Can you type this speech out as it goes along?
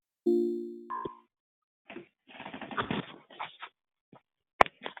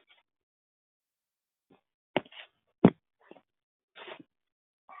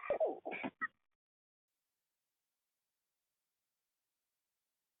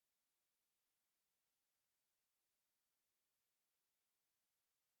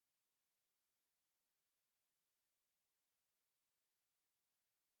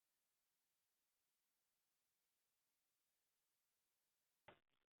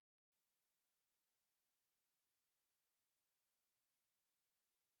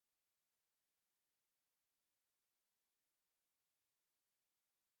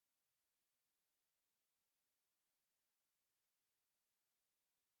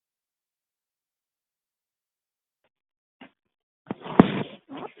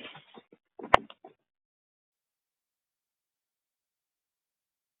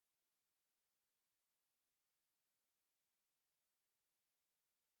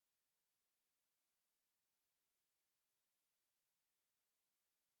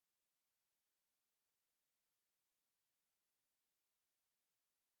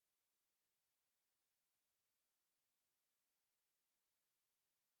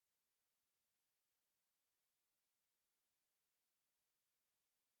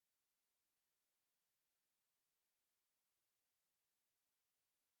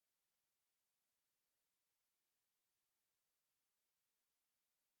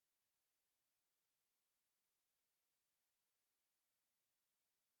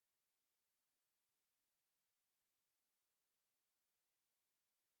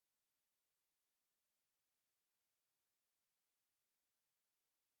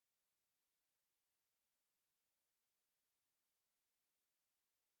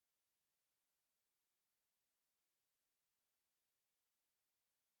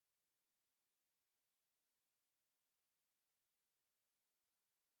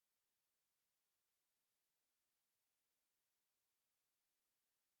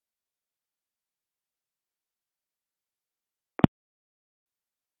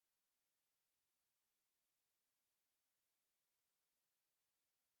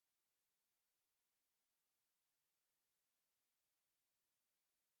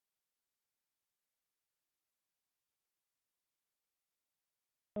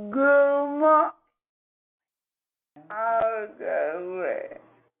Good morning. Okay.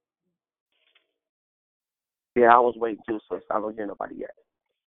 Yeah, I was waiting too, so I don't hear nobody yet.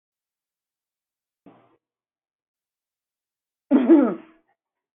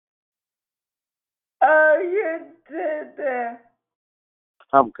 You did that.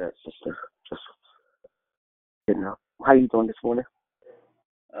 I'm good, sister. Just how you doing this morning?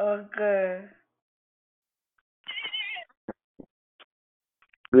 Okay.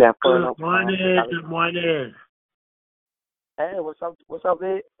 We have fun Good up. morning. Good morning. Hey, what's up? What's up,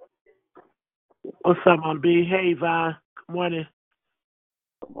 man? What's up, my B? Hey, Vine. Good morning.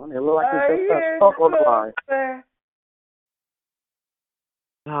 Good morning. It look like it's just us You talk on the did line. that.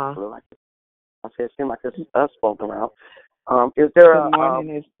 Huh? Look like I said, it seems like it's us spoke around. Is there Good a morning,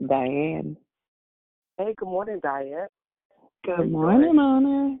 it's Diane. Hey, good morning, Diane. How Good you doing? morning,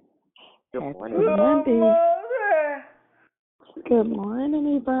 Mona. Good Happy morning. Good Monday. morning. Good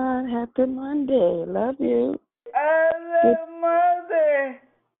morning, Yvonne. Happy Monday. Love you. Good. Happy Monday.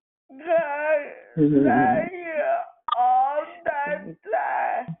 God, you all that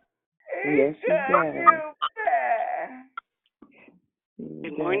time. Yes, He you got got it. you back. You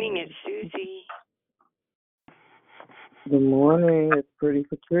Good got morning, it. it's Susie. Good morning. It's Pretty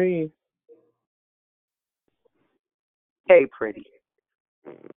Patrice. Hey, pretty.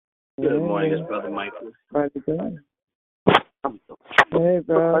 Good morning, it's Hey, Brother Michael. how's it going? I'm Hey,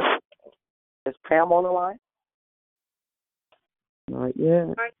 bro. Is Pam on the line? Not yet.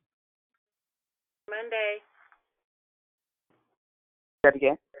 Monday. Say that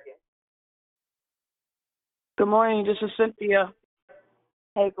again. Good morning. This is Cynthia.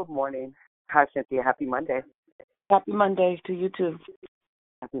 Hey, good morning. Hi, Cynthia. Happy Monday. Happy Monday to you too.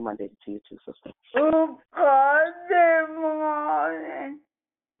 Happy Monday to you too, sister. Good morning.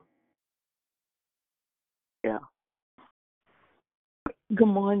 Yeah. Good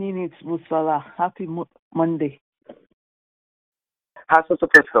morning. It's Musala. Happy Monday. Hi, Sister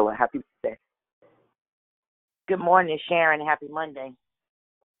Priscilla. Happy Monday. Good morning, Sharon. Happy Monday.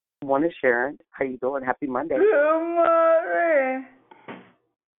 Good morning, Sharon. How you doing? Happy Monday. Good morning.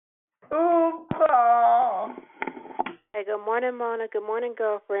 Upa. Hey, good morning, Mona. Good morning,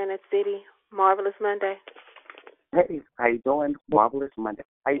 girlfriend. It's City. Marvelous Monday. Hey, how you doing? Marvelous Monday.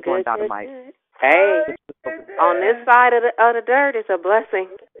 How you doing, Good, Dr. good, Mike? good. Hey, on this side of the dirt, it's a blessing.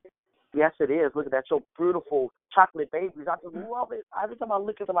 Yes, it is. Look at that, so beautiful chocolate babies. I just love it. Every time I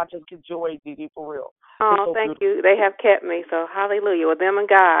look at them, I just get joy, DD, for real. They're Oh, so thank beautiful. you. They have kept me, so hallelujah. With them and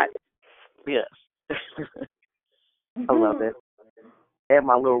God. Yes. I love it. And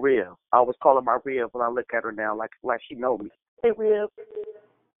my little Rib. I always call her my Rib when I look at her now, like she know me. Hey, Rib.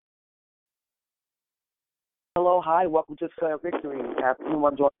 Hello, hi, welcome to Declare Victory. Have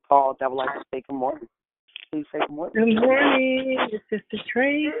anyone join the call that would like to say good morning? Please say good morning. Good morning, it's Sister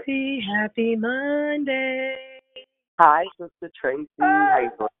Tracy. Happy Monday. Hi, Sister Tracy. How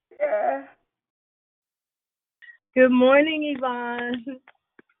you doing? Yeah. Good morning, Yvonne.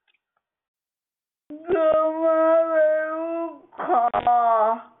 Good morning,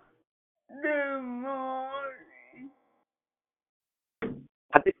 Upa. Good morning.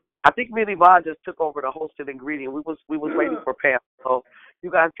 I think me and Yvonne just took over the hosted ingredient. We was waiting for Pam, so you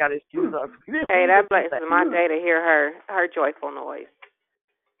guys got to excuse us. Hey, that blesses my day to hear her joyful noise.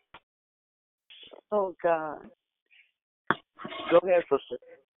 Oh God. Go ahead, sister.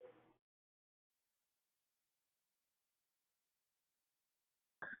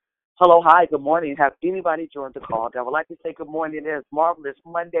 Hello, hi, good morning. Have anybody joined the call that would like to say good morning? It is marvelous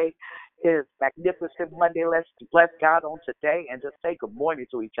Monday. It is magnificent Monday. Let's bless God on today and just say good morning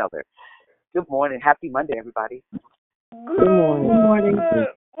to each other. Good morning. Happy Monday, everybody. Good morning. Good morning,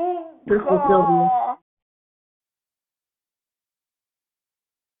 Sister Sylvia. Upa.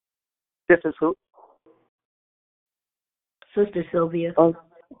 This is who? Sister Sylvia. Oh,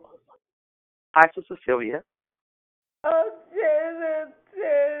 Hi, Sister Sylvia.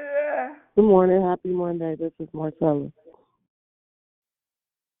 good morning. Happy Monday. This is Marcella.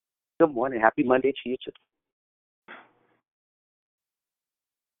 Good morning. Happy Monday to you too.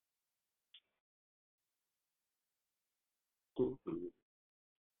 Mhm.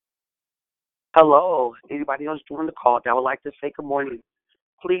 Hello. Anybody else join the call that would like to say good morning?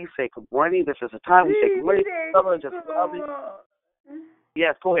 Please say good morning. This is the time we say good morning. Someone just love it.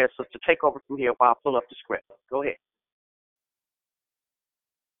 Yes, go ahead, sister. Take over from here while I pull up the script. Go ahead.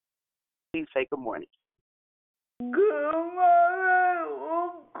 Please say good morning. Good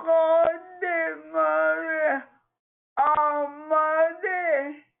morning, Good morning,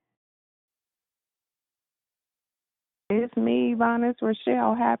 Monday. It's me, Yvonne. It's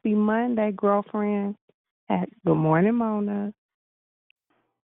Rochelle. Happy Monday, girlfriend. Good morning, Mona.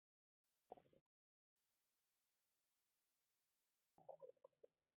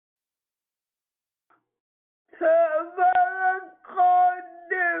 Good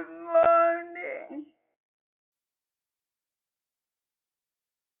morning.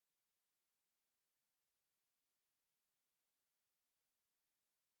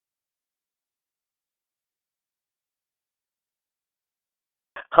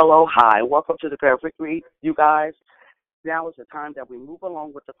 Hello, hi. Welcome to the Prayer Victory, you guys. Now is the time that we move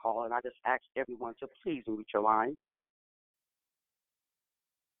along with the call, and I just ask everyone to please mute your line.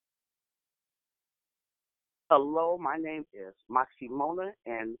 Hello, my name is Moxie Mona,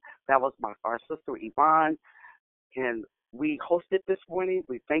 and that was our sister Yvonne, and we hosted this morning.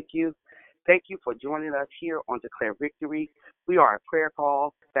 We thank you. Thank you for joining us here on Declare Victory. We are a prayer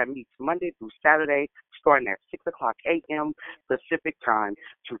call that meets Monday through Saturday, starting at 6 o'clock a.m. Pacific time,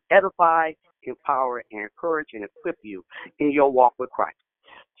 to edify, empower, and encourage and equip you in your walk with Christ.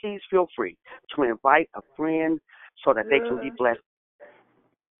 Please feel free to invite a friend so that they can be blessed.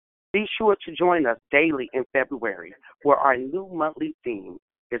 Be sure to join us daily in February, where our new monthly theme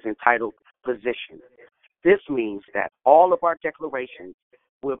is entitled Position. This means that all of our declarations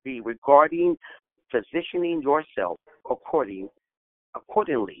will be regarding positioning yourself accordingly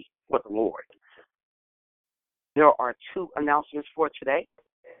with the Lord. There are two announcements for today.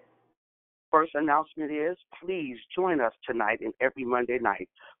 First announcement is, please join us tonight and every Monday night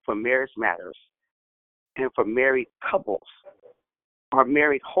for Marriage Matters. And for married couples or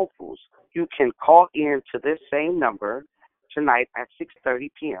married hopefuls, you can call in to this same number tonight at 6:30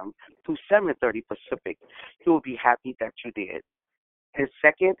 p.m. to 7:30 Pacific. You will be happy that you did. And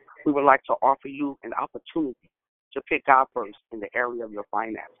second, we would like to offer you an opportunity to pick God first in the area of your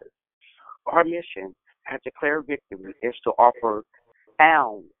finances. Our mission at Declare Victory is to offer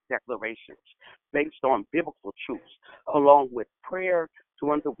sound declarations based on biblical truths, along with prayer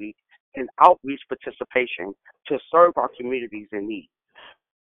during the week and outreach participation to serve our communities in need.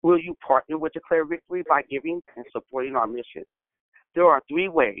 Will you partner with Declare Victory by giving and supporting our mission? There are three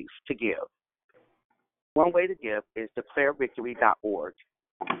ways to give. One way to give is declarevictory.org.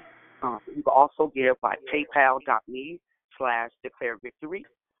 You can also give by paypal.me/declarevictory,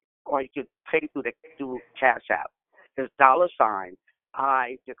 or you can pay through Cash App. It's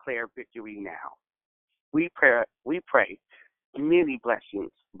 $I declare victory now. We pray many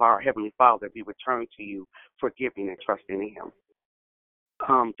blessings by our Heavenly Father be returned to you for giving and trusting in Him.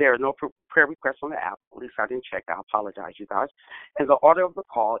 There are no prayer requests on the app. At least I didn't check. I apologize, you guys. And the order of the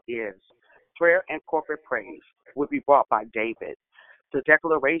call is prayer and corporate praise will be brought by David. The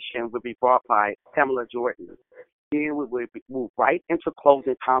declaration will be brought by Pamela Jordan. Then we will move right into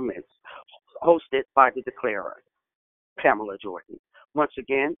closing comments, hosted by the declarer, Pamela Jordan. Once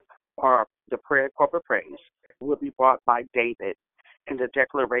again, the prayer and corporate praise will be brought by David, and the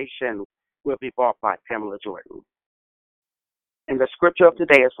declaration will be brought by Pamela Jordan. And the scripture of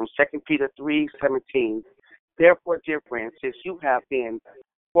today is from 2 Peter 3:17. Therefore, dear friends, since you have been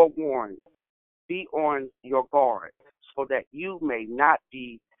forewarned, be on your guard, so that you may not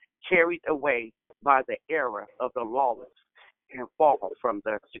be carried away by the error of the lawless and fall from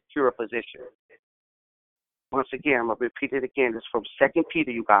the secure position. Once again, I'm going to repeat it again. It's from 2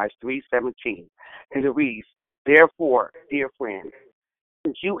 Peter, you guys, 3:17. And it reads, therefore, dear friends,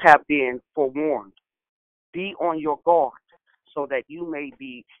 since you have been forewarned, be on your guard, so that you may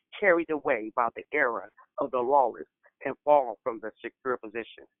be carried away by the error of the lawless and fall from the secure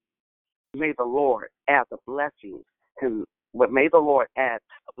position. May the Lord add the blessings, and may the Lord add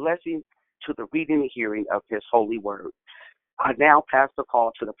a blessing to the reading and hearing of His holy word. I now pass the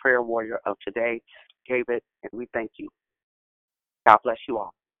call to the prayer warrior of today, David, and we thank you. God bless you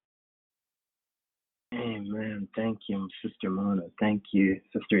all. Amen. Thank you, Sister Mona. Thank you,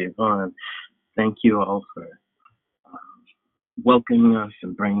 Sister Yvonne. Thank you all for welcoming us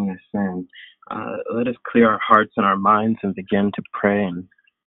and bringing us in. Let us clear our hearts and our minds and begin to pray and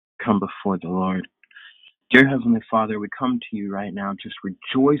come before the Lord. Dear Heavenly Father, we come to you right now just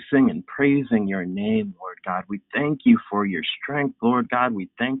rejoicing and praising your name, Lord God. We thank you for your strength, Lord God. We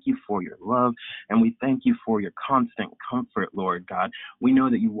thank you for your love, and we thank you for your constant comfort, Lord God. We know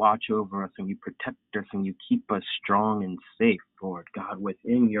that you watch over us and you protect us and you keep us strong and safe, Lord God,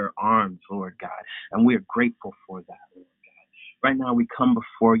 within your arms, Lord God. And we are grateful for that, Lord. Right now, we come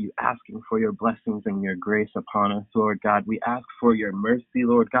before you asking for your blessings and your grace upon us, Lord God. We ask for your mercy,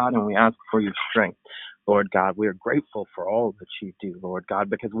 Lord God, and we ask for your strength, Lord God. We are grateful for all that you do, Lord God,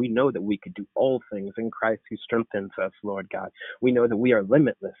 because we know that we could do all things in Christ who strengthens us, Lord God. We know that we are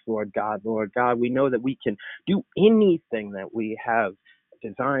limitless, Lord God. Lord God, we know that we can do anything that we have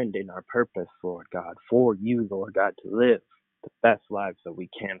designed in our purpose, Lord God, for you, Lord God, to live the best lives that we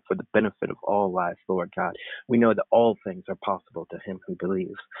can for the benefit of all lives, Lord God. We know that all things are possible to him who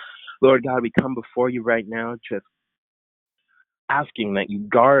believes. Lord God, we come before you right now just asking that you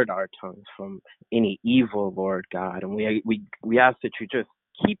guard our tongues from any evil, Lord God. And we ask that you just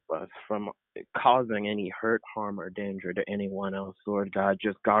keep us from causing any hurt, harm, or danger to anyone else, Lord God.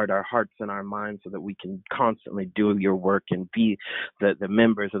 Just guard our hearts and our minds so that we can constantly do your work and be the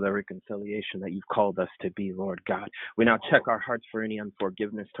members of the reconciliation that you've called us to be, Lord God. We now check our hearts for any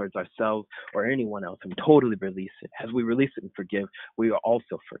unforgiveness towards ourselves or anyone else and totally release it. As we release it and forgive, we are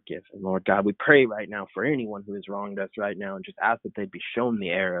also forgiven, Lord God. We pray right now for anyone who has wronged us right now and just ask that they'd be shown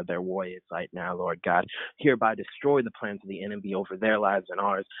the error of their ways right now, Lord God. Hereby destroy the plans of the enemy over their lives and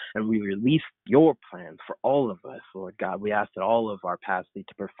ours, and we release your plans for all of us, Lord God. We ask that all of our paths lead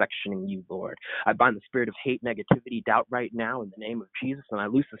to perfection in you, Lord. I bind the spirit of hate, negativity, doubt right now in the name of Jesus, and I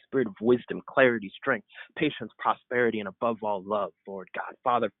loose the spirit of wisdom, clarity, strength, patience, prosperity, and above all, love, Lord God.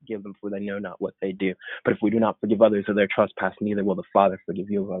 Father, forgive them, for they know not what they do. But if we do not forgive others of their trespass, neither will the Father forgive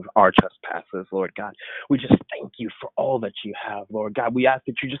you of our trespasses, Lord God. We just thank you for all that you have, Lord God. We ask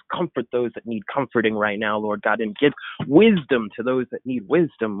that you just comfort those that need comforting right now, Lord God, and give wisdom to those that need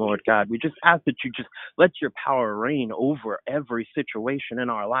wisdom, Lord God. We just ask that you just let your power reign over every situation in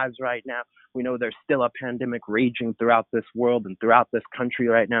our lives right now. We know there's still a pandemic raging throughout this world and throughout this country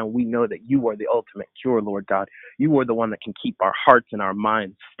right now. We know that you are the ultimate cure, Lord God. You are the one that can keep our hearts and our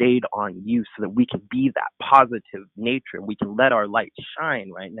minds stayed on you so that we can be that positive nature and we can let our light shine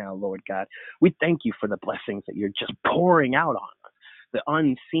right now, Lord God. We thank you for the blessings that you're just pouring out on us, the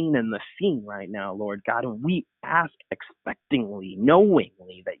unseen and the seen right now, Lord God. And we ask expectingly,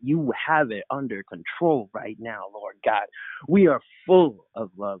 knowingly that you have it under control right now, Lord God. We are full of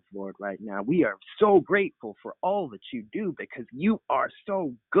love, Lord, right now. We are so grateful for all that you do because you are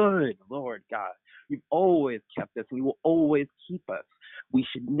so good, Lord God. You've always kept us. You will always keep us. We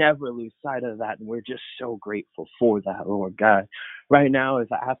should never lose sight of that, and we're just so grateful for that, Lord God. Right now, as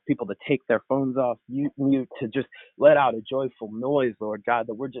I ask people to take their phones off mute, to just let out a joyful noise, Lord God,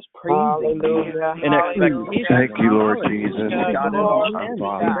 that we're just praising you in expectation. Thank you, Lord Jesus. Our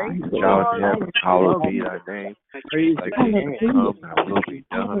Father, God in heaven, hallowed be thy name. Thy kingdom come, thy will be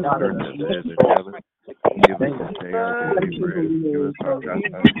done on earth as it is in heaven. Give us this day our daily bread. Give us our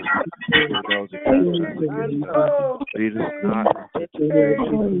trespasses, forgive those who trespass against us. Lead us not into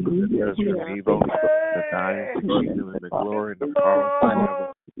temptation, but deliver us from evil. For thine is the kingdom and the glory and the power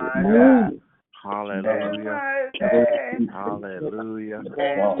forever. Hallelujah. Hallelujah. Hallelujah.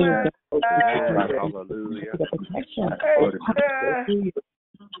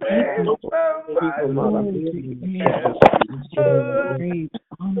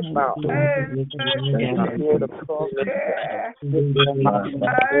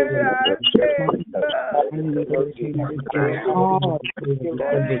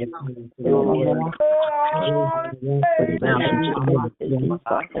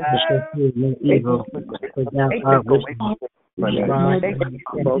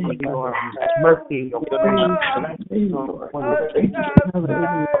 Mercy,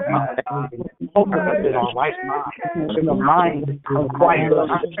 open us in our right mind, in the mind of Christ.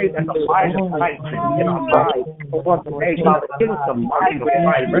 I pray that the mind of Christ in our mind. Give us the mind of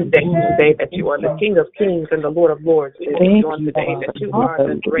Christ. Thank you today that you are the King of Kings and the Lord of Lords. Thank you on today that you are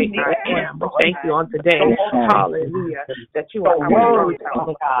the great I am. Thank you on today, hallelujah, that you are our word,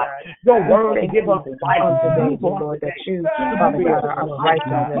 Father God. Your word give us life on today, Lord, that you, Father God, are our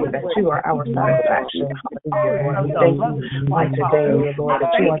righteousness, that you are our satisfaction. Hallelujah. Thank you on today, Lord,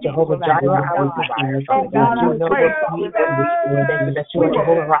 that you are Jehovah Jireh, our provider. Father God, you know what we need. Thank you that you are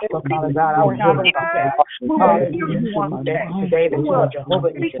Jehovah Rapha, Father God, our healer. Hallelujah. Today that you are Jehovah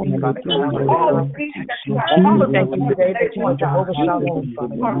Nissi, Father God. Thank you today that you are Jehovah Shalom,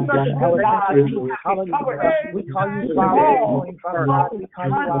 Father God. Hallelujah. We call you Father this morning, Father God. We call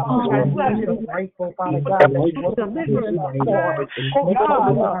you Father. We're so grateful, Father God, that you woke us up this morning. Make us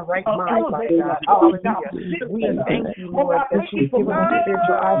in our right mind, Father God. Hallelujah. We thank you, Lord, that you've given us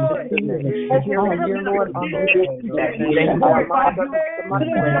spiritual eyes to see and hear Lord, on this day. Thank you for our minds up to my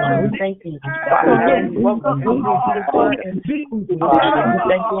prayer. We thank you, Father God. You woke us up to this word and we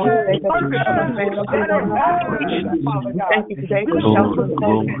thank you on today that you cover us, man. We thank you today for shelter and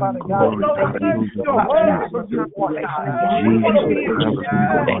clothing, Father God. We thank you, Father God, for salvation.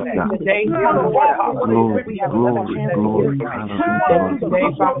 Today, Lord, we have another chance to get Thank you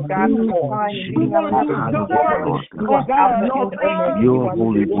today, Father God, for finding me. Lord God, your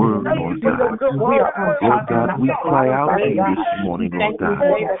holy word, Lord God. Lord God, we cry out to you this morning, Lord God.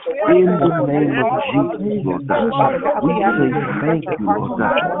 In the name of Jesus, Lord God. We say thank you, Lord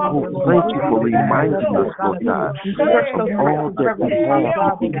God. Oh, thank you for reminding us, Lord God, of all that we have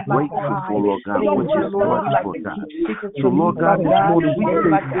to be grateful for, Lord God, which is much, Lord God. So, Lord God, this morning we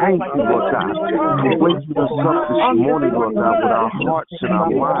say thank you, Lord God, for waking us up this morning, Lord God, with our hearts and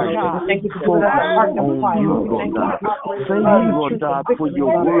our minds focused on you, Lord God. Thank you, Lord God, for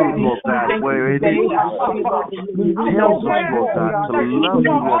your word, Lord God, where it tells us, Lord God, to love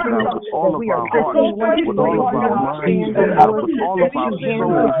you, Lord God, with all of our hearts, with all of our minds, Lord God, with all of our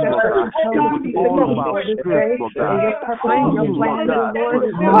souls, Lord God, and with all of our strength, Lord God. Thank you, Lord God, for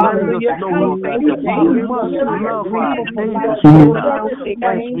letting us know, Lord God, that we must love our neighbors, Lord God,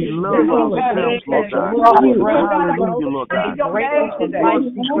 as we love ourselves, Lord God. Hallelujah, Lord God. Lord,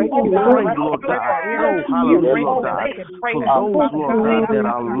 we pray, Lord God. Oh, hallelujah, Lord God. For those, Lord God, that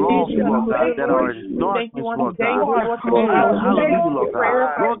are lost, Lord God, that are in darkness, Lord God. Oh, hallelujah, Lord God.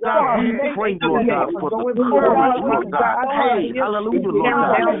 Lord God, we pray, Lord God, for the courage, Lord God. Hey, hallelujah, Lord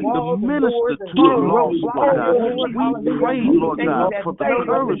God. To minister to the lost, Lord God. We pray, Lord God, for the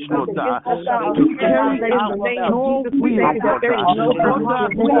courage, Lord God, to carry out your will, Lord God. Lord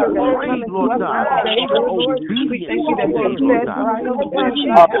God, we pray, Lord God, for obedience today, Lord God.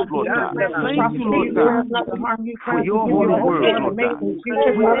 Obedience, Lord God. Thank you, Lord God, for your holy word, Lord God.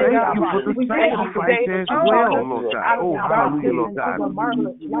 We thank you for the sacrifice as well, Lord God. Oh, hallelujah, Lord God.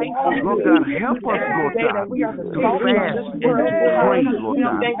 Lord God, help us, Lord God, to fast and to pray, Lord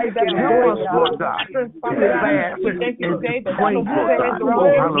God. Help us, Lord God, to fast and to pray, Lord God.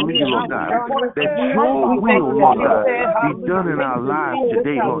 Oh, hallelujah, Lord God. That your will, Lord God, be done in our lives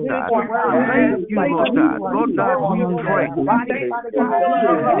today, Lord God. Thank you, Lord God. Lord God, we pray.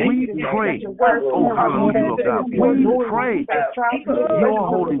 We pray. Oh, hallelujah, Lord God. We pray your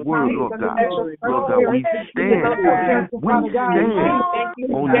holy word, Lord God. Lord God, we stand. We stand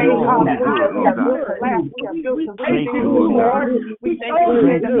on your holy word, Lord God. Thank you, Lord God.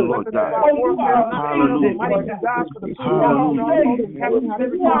 Thank you, Lord God. Hallelujah. Hallelujah.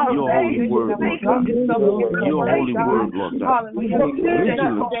 Your holy word, Lord God. Your holy word, Lord God.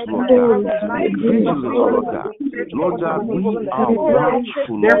 Vigilance, Lord God. Vigilance, Lord God. Lord God, we are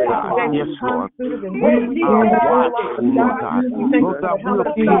watchful, Lord God. Yes, Lord. We are watchful, Lord God. Lord God, we are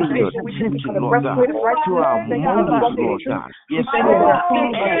paying attention, Lord God, to our motives, Lord God. Yes, Lord.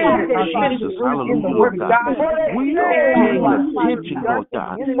 Jesus, hallelujah, Lord God. We are paying attention, Lord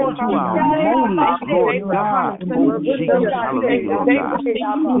God, to our motives, Lord God. Oh, Jesus, hallelujah, Lord God.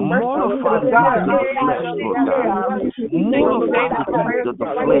 Mortify the deeds of the flesh, Lord God. Mortify the deeds of the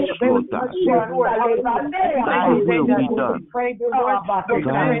flesh, Lord God. Thy will be done.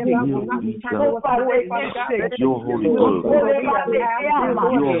 Thy will be done. Your holy word, Lord God.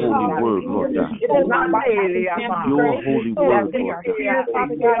 Your holy word, Lord God. Your holy word, Lord God.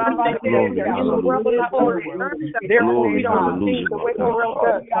 Glory, hallelujah. Glory, hallelujah, Lord God.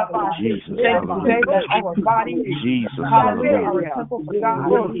 Jesus, hallelujah. Jesus, hallelujah.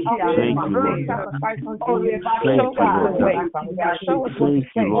 Thank you, Lord God. Thank you, Lord God. Thank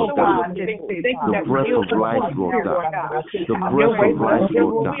you, Lord God. The breath of life, Lord God. The breath of life,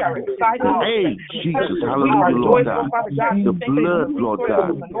 Lord God. Hey, Jesus, hallelujah, Lord God. The blood, Lord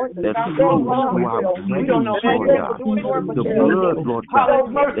God, that flows through our veins, Lord God. The blood, Lord God,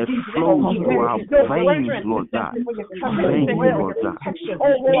 that flows through our veins, Lord God. Thank you, Lord God.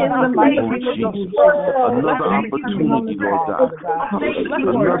 Oh, Jesus. Another opportunity, Lord God.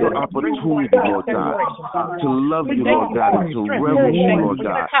 Another opportunity, Lord God, to love you, Lord God, and to reverence you, Lord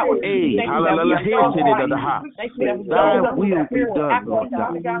God. Hey, hallelujah. Thy will be done, Lord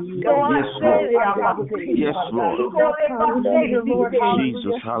God. Yes, Lord. Yes, Lord.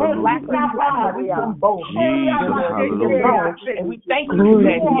 Jesus, hallelujah. Jesus, hallelujah. And we thank you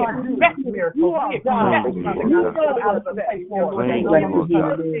today. We expect miracles. We expect Thank you, Lord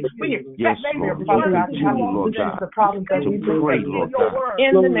God. Yes, Lord. Continue, Lord God, to pray, Lord God,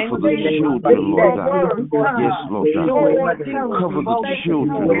 for the children, Lord God. Yes, Lord God. Cover the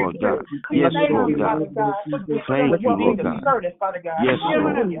children, Lord God. Yes, Lord God. Thank you, Lord God. Yes,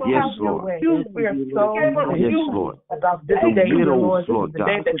 Lord. Yes, Lord. Yes, Lord. The widows, Lord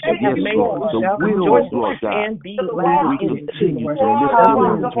God. Yes, Lord. The widows, Lord God. We continue to lift them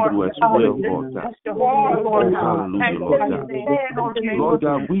come to you as well, Lord God. Oh, hallelujah, Lord God. Lord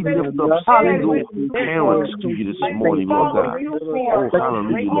God, we lift up single parents to you this morning, Lord God. Oh,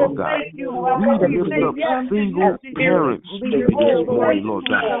 hallelujah, Lord God. We lift up single parents to you this morning, Lord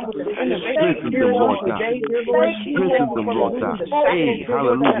God. Strengthen them, Lord God. Strengthen them, Lord God. Hey,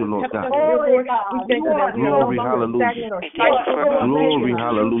 hallelujah, Lord God. Glory, hallelujah. Glory,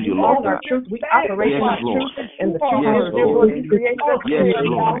 hallelujah, Lord God. Yes, Lord. Yes, Lord. Yes,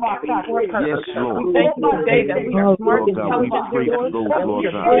 Lord. Yes, Lord. Lord God, we pray for those, Lord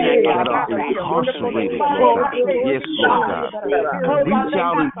God, that are incarcerated, Lord God. Yes, Lord God. Reach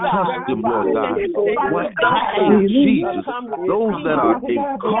out and touch them, Lord God. Oh, Jesus. Those that are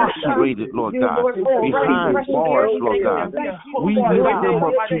incarcerated, Lord God, behind bars, Lord God. We lift them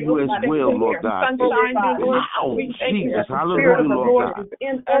up to you as well, Lord God. Oh, Jesus. Hallelujah, Lord God.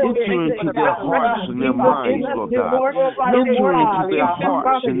 Enter into their hearts and their minds, Lord God. Enter into their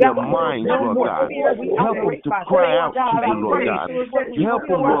hearts and their minds, Lord God. Help them to cry out to you, Lord God. Help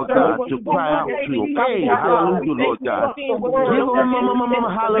them, Lord God, to cry out to you. Hey, hallelujah, Lord God. Give them,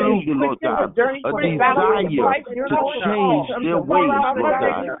 hallelujah, Lord God, a desire to change their ways, Lord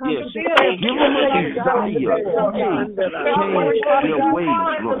God. Yes. Give them a desire, hey, to change their ways,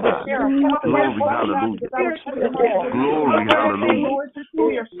 Lord God. Glory, hallelujah. Glory, hallelujah.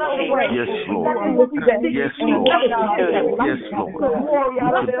 Yes, Lord. Yes, Lord. Yes, Lord.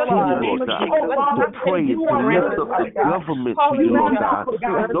 We continue, Lord God, to pray and to lift up the government to you, Lord God.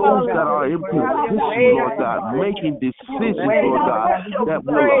 Those that are in position, Lord God, making decisions, Lord God, that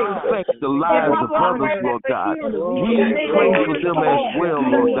will affect the lives of others, Lord God. We pray for them as well,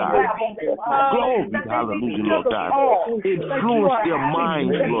 Lord God. Glory, hallelujah, Lord God. Influence their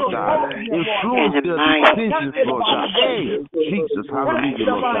minds, Lord God. Influence their decisions, Lord God. Hey, Jesus, hallelujah,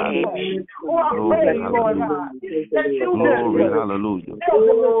 Lord God. Glory, hallelujah. Glory, hallelujah.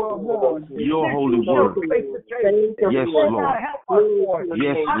 Your holy word. Yes, Lord.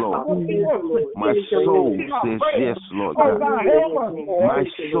 Yes, Lord. My soul says yes, Lord God. My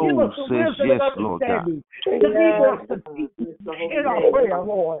soul says yes, Lord God. In our prayer,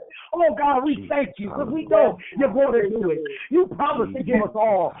 Lord. Oh God, we thank you because we know you're going to do it. You promised to give us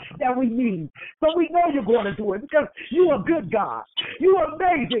all that we need. So we know you're going to do it because you're a good God. You're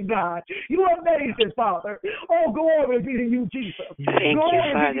amazing, God. You're amazing, Father. Oh, glory be to you, Jesus. Thank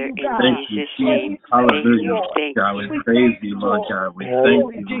you, Father, in Jesus' name. Hallelujah, Lord God. We praise you, Lord God. We thank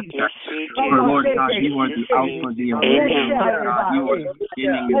you, Lord God. For Lord God, you are the Alpha, the Omega, Lord God. You are the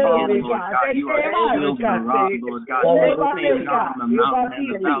beginning and the end, Lord God. You are the shield and the rod, Lord God. You are the face God on the mountain and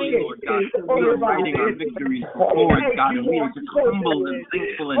the valley, Lord God. We are writing our victories before us, God, and we are just humble and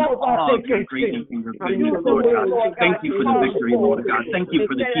thankful and awe of your greatness and your goodness, Lord God. Thank you for the victory, Lord God. Thank you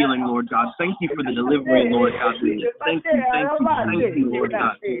for the healing, Lord God. Thank you for the delivery, Lord God. Thank you, Lord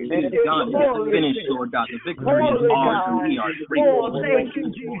God. It is done. It is finished, Lord God. The victory is ours, and we are grateful. Thank you,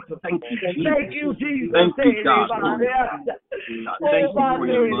 Jesus. Thank you, Jesus. Thank you, Jesus. Thank you, God. Lord God. Thank you for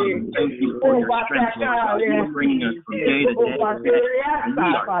your love. Thank you for your strength, Lord God. You are bringing us from day to day, and we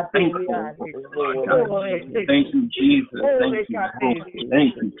are thankful, Lord God. Thank you, Jesus. Thank you, Lord.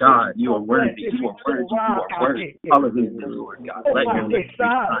 Thank you, God. You are worthy. You are worthy. You are worthy. Hallelujah, Lord God. Let your victory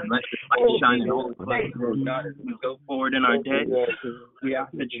shine. Let your light shine in all of us, Lord God, as we go forward in our day. We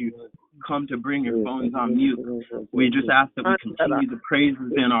ask that you come to bring your phones on mute. We just ask that we continue the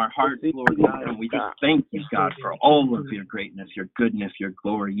praises in our hearts, Lord God, and we just thank you, God, for all of your greatness, your goodness, your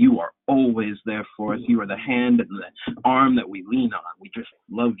glory. You are always there for us. You are the hand and the arm that we lean on. We just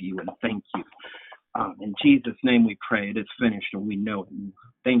love you and thank you. In Jesus' name we pray. It is finished and we know it.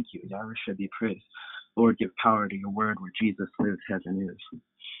 Thank you. Yahweh should be praised. Lord, give power to your word where Jesus lives, heaven is.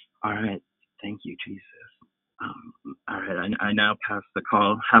 All right. Thank you, Jesus. All right, I now pass the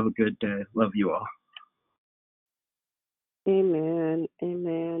call. Have a good day. Love you all. Amen.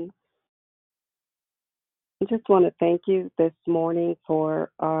 Amen. I just want to thank you this morning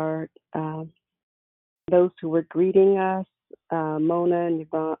for our those who were greeting us, Mona and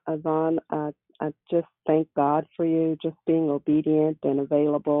Yvonne. I just thank God for you just being obedient and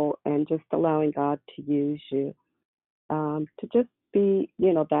available and just allowing God to use you to just be,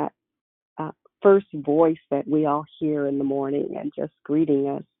 that first voice that we all hear in the morning and just greeting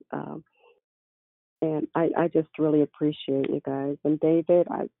us. And I just really appreciate you guys. And David,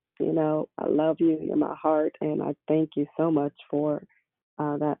 I love you. You're my heart. And I thank you so much for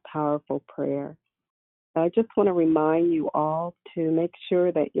that powerful prayer. I just want to remind you all to make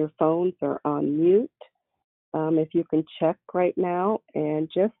sure that your phones are on mute. If you can check right now and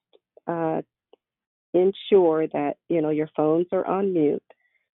just ensure that, your phones are on mute.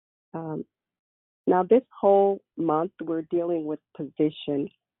 Now, this whole month, we're dealing with position.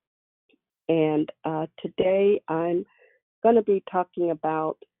 And today, I'm going to be talking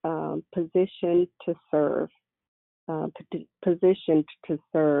about position to serve, position to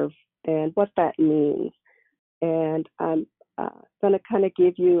serve, and what that means. And I'm going to kind of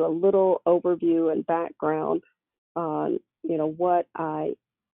give you a little overview and background on, what I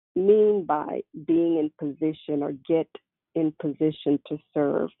mean by being in position or get in position to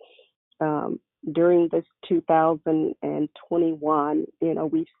serve. During this 2021,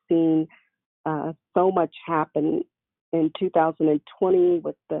 we've seen so much happen in 2020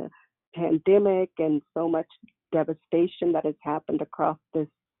 with the pandemic and so much devastation that has happened across this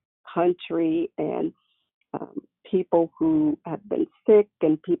country, and people who have been sick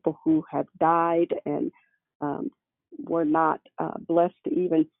and people who have died, and were not blessed to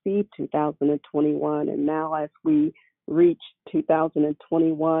even see 2021. And now as we reach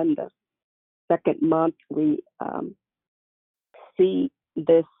 2021, the second month, we see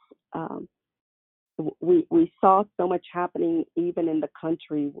this, we saw so much happening even in the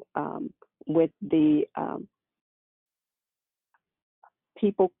country with the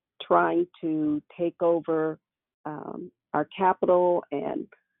people trying to take over our capital, and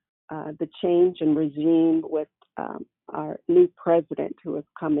the change in regime with our new president who has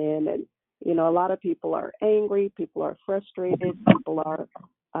come in. And, a lot of people are angry, people are frustrated, people are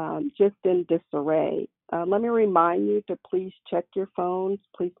just in disarray. Let me remind you to please check your phones.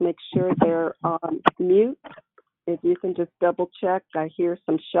 Please make sure they're on mute. If you can just double check. I hear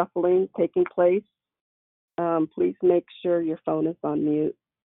some shuffling taking place. Please make sure your phone is on mute.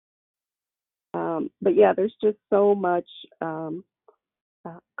 But yeah, there's just so much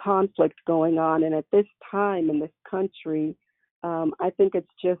conflict going on. And at this time in this country, I think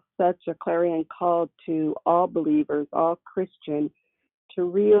it's just such a clarion call to all believers, all Christians, to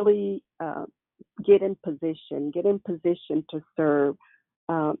really get in position to serve.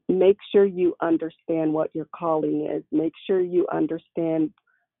 Make sure you understand what your calling is. Make sure you understand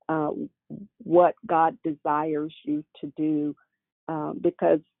what God desires you to do,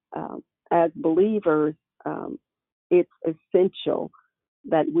 because as believers, it's essential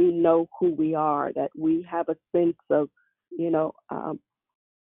that we know who we are, that we have a sense of,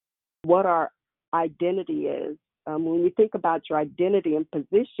 what our identity is. When you think about your identity and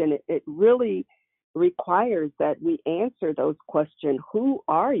position, it really requires that we answer those questions. Who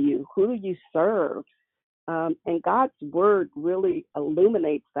are you? Who do you serve? And God's word really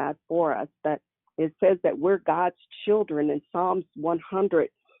illuminates that for us, that it says that we're God's children. In Psalms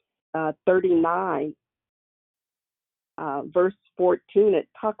 139, verse 14, it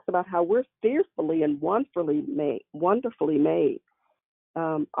talks about how we're fearfully and wonderfully made.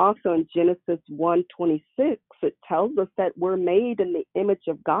 Also in Genesis 1:26, it tells us that we're made in the image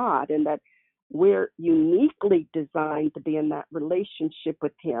of God and that we're uniquely designed to be in that relationship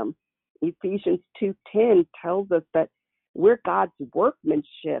with Him. Ephesians 2:10 tells us that we're God's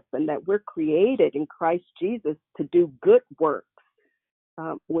workmanship and that we're created in Christ Jesus to do good works,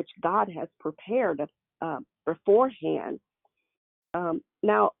 which God has prepared beforehand.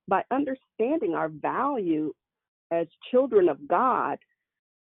 Now, by understanding our value as children of God,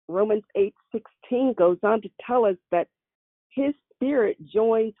 Romans 8:16 goes on to tell us that His Spirit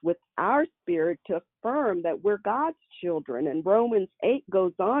joins with our spirit to affirm that we're God's children. And Romans 8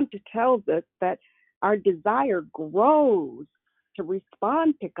 goes on to tell us that our desire grows to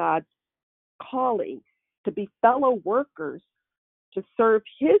respond to God's calling, to be fellow workers, to serve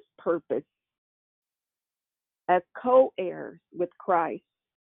His purpose as co-heirs with Christ.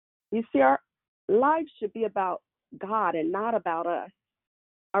 You see, our lives should be about God and not about us.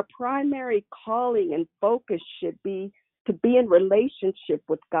 Our primary calling and focus should be to be in relationship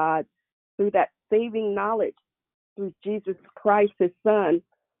with God through that saving knowledge through Jesus Christ, His Son.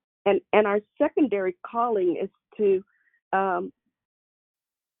 And our secondary calling is to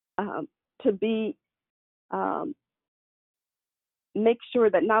be make sure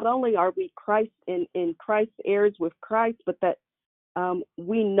that not only are we Christ in Christ heirs with Christ, but that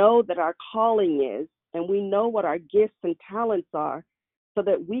we know that our calling is, and we know what our gifts and talents are, so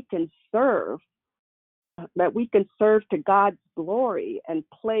that we can serve to God's glory and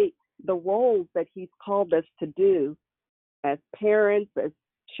play the roles that He's called us to do as parents, as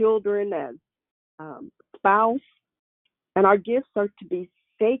children, as spouse. And our gifts are to be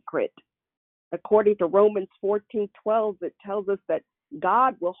sacred. According to Romans 14:12, it tells us that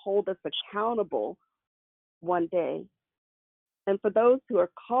God will hold us accountable one day. And for those who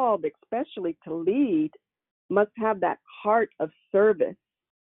are called, especially to lead, must have that heart of service.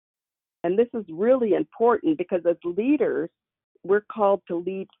 And this is really important because as leaders, we're called to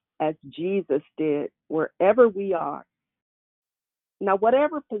lead as Jesus did, wherever we are. Now,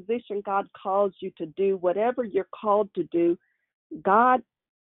 whatever position God calls you to do, whatever you're called to do, God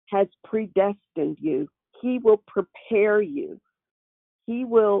has predestined you. He will prepare you. He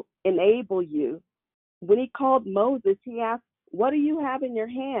will enable you. When he called Moses, he asked, "What do you have in your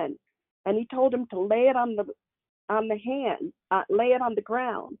hand?" And he told him to lay it on the hand, lay it on the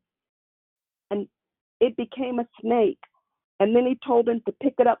ground. And it became a snake. And then he told him to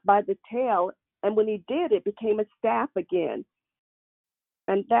pick it up by the tail. And when he did, it became a staff again.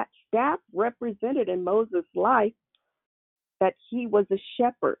 And that staff represented in Moses' life that he was a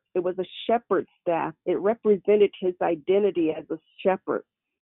shepherd. It was a shepherd's staff. It represented his identity as a shepherd.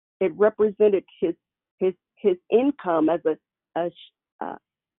 It represented his income as a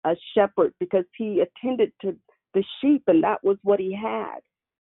shepherd, because he attended to the sheep, and that was what he had.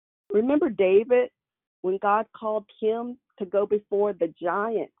 Remember David, when God called him to go before the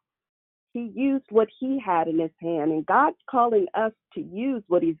giant, he used what he had in his hand. And God's calling us to use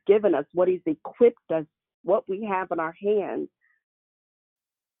what he's given us, what he's equipped us, what we have in our hands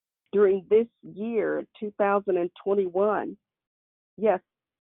during this year, 2021. Yes,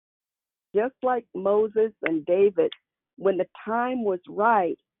 just like Moses and David, when the time was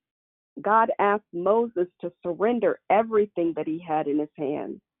right, God asked Moses to surrender everything that he had in his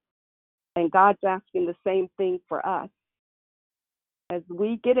hand. And God's asking the same thing for us. As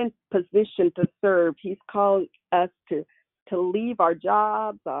we get in position to serve, he's calling us to leave our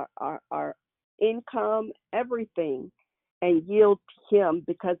jobs, our income, everything, and yield to him,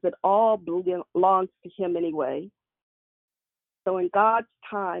 because it all belongs to him anyway. So in God's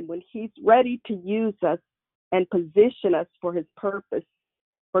time, when he's ready to use us and position us for his purpose,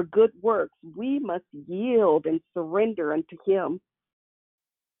 for good works, we must yield and surrender unto him.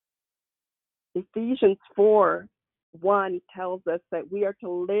 Ephesians 4:1 tells us that we are to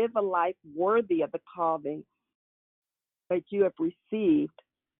live a life worthy of the calling that you have received.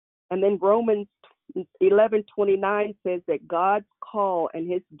 And then Romans 11:29 says that God's call and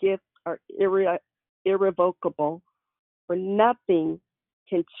his gifts are irrevocable, for nothing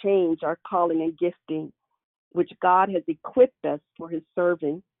can change our calling and gifting, which God has equipped us for his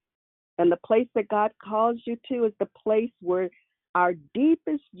serving. And the place that God calls you to is the place where our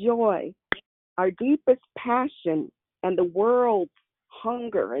deepest joy, our deepest passion, and the world's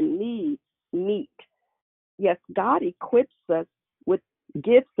hunger and need meet. Yes, God equips us with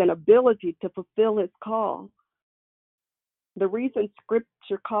gifts and ability to fulfill his call. The reason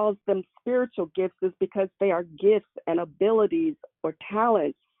Scripture calls them spiritual gifts is because they are gifts and abilities or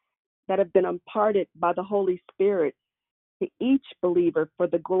talents that have been imparted by the Holy Spirit to each believer for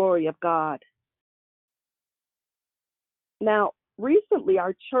the glory of God. Now, recently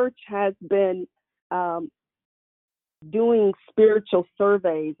our church has been doing spiritual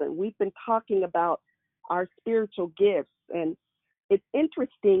surveys, and we've been talking about our spiritual gifts. And it's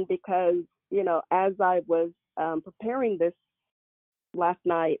interesting because, as I was preparing this last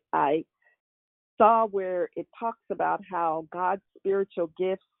night, I saw where it talks about how God's spiritual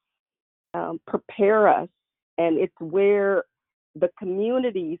gifts prepare us, and it's where the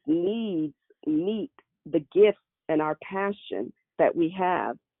community's needs meet the gifts and our passion that we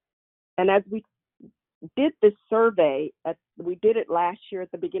have. And as we did this survey, we did it last year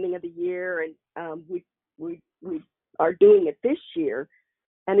at the beginning of the year, and we are doing it this year.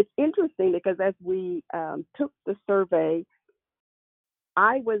 And it's interesting because as we took the survey,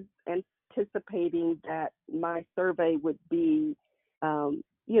 I was anticipating that my survey would be,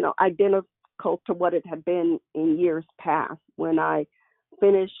 identical to what it had been in years past. When I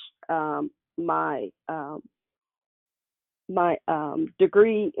finished my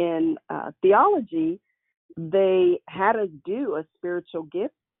degree in theology, they had us do a spiritual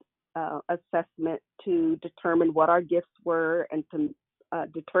gift assessment to determine what our gifts were and to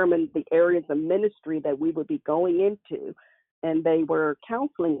determine the areas of ministry that we would be going into. And they were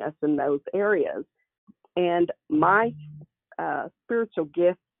counseling us in those areas. And my spiritual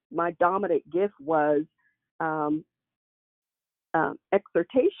gift, my dominant gift was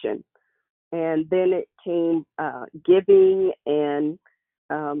exhortation. And then it came giving and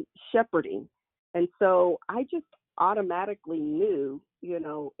shepherding. And so I just automatically knew,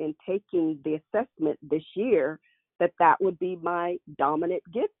 in taking the assessment this year, that would be my dominant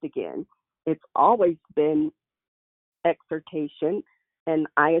gift again. It's always been exhortation, and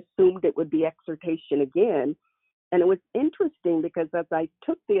I assumed it would be exhortation again. And it was interesting because as I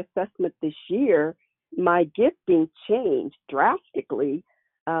took the assessment this year, my gifting changed drastically.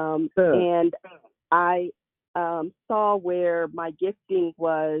 And I saw where my gifting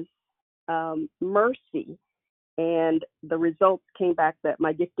was mercy. and the results came back that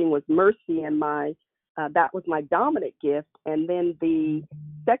my gifting was mercy, and my that was my dominant gift. And then the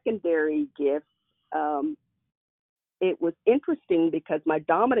secondary gift, it was interesting because my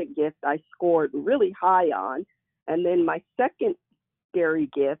dominant gift I scored really high on, and then my secondary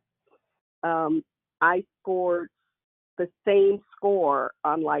gift, I scored the same score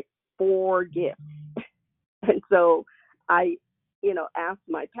on like 4 gifts. And so I, asked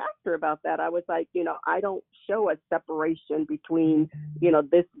my pastor about that. I was like, I don't show a separation between,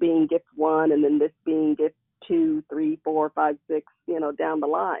 this being gift 1 and then this being gift 2, 3, 4, 5, 6, down the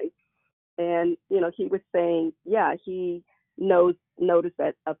line. And, he was saying, yeah, he noticed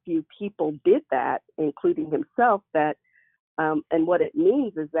that a few people did that, including himself, that, and what it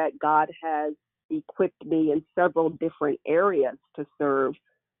means is that God has equipped me in several different areas to serve,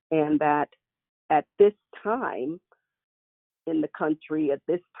 and that at this time in the country, at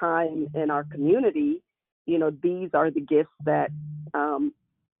this time in our community, these are the gifts that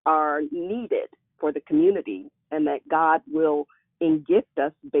are needed for the community, and that God will gift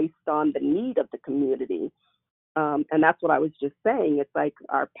us based on the need of the community. And that's what I was just saying. It's like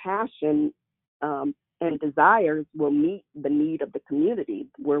our passion and desires will meet the need of the community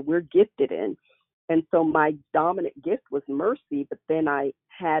where we're gifted in. And so my dominant gift was mercy, but then I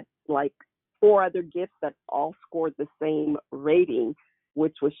had like 4 other gifts that all scored the same rating,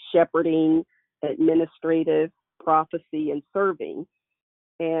 which was shepherding, administrative, prophecy, and serving.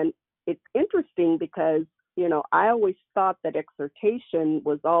 And it's interesting because, I always thought that exhortation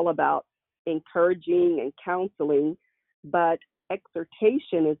was all about encouraging and counseling, but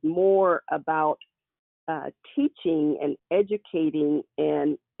exhortation is more about teaching and educating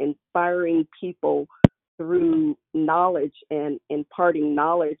and inspiring people through knowledge and imparting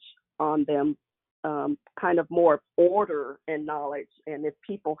knowledge on them, kind of more order and knowledge. And if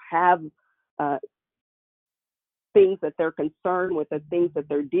people have things that they're concerned with, the things that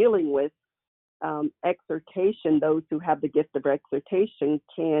they're dealing with, exhortation, those who have the gift of exhortation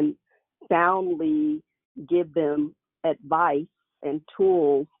can soundly give them advice and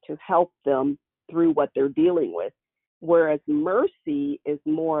tools to help them through what they're dealing with. Whereas mercy is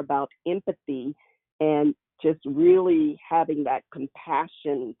more about empathy and just really having that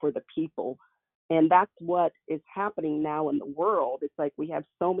compassion for the people. And that's what is happening now in the world. It's like we have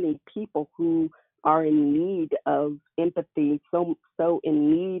so many people who are in need of empathy, so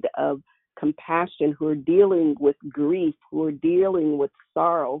in need of compassion, who are dealing with grief, who are dealing with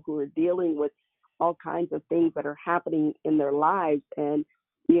sorrow, who are dealing with all kinds of things that are happening in their lives. And,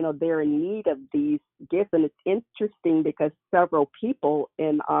 they're in need of these gifts. And it's interesting because several people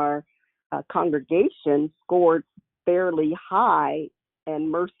in our congregation scored fairly high, and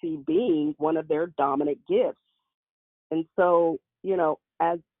mercy being one of their dominant gifts. And so,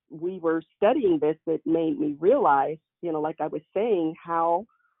 as we were studying this, it made me realize, like I was saying, how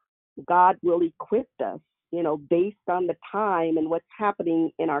God will equip us, based on the time and what's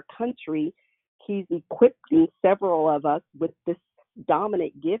happening in our country. He's equipping several of us with this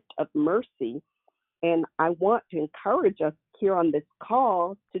dominant gift of mercy. And I want to encourage us here on this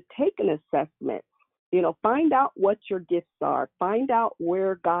call to take an assessment. Find out what your gifts are. Find out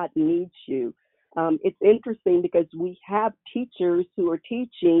where God needs you. It's interesting because we have teachers who are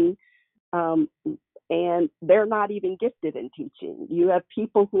teaching, and they're not even gifted in teaching. You have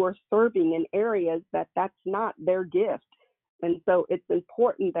people who are serving in areas that's not their gift. And so it's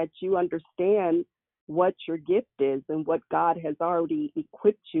important that you understand what your gift is and what God has already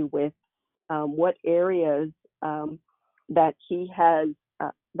equipped you with, what areas that He has,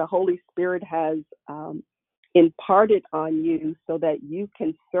 the Holy Spirit has imparted on you so that you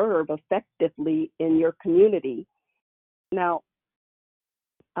can serve effectively in your community. Now,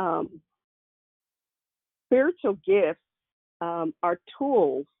 spiritual gifts are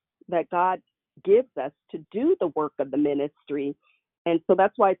tools that God gives us to do the work of the ministry. And so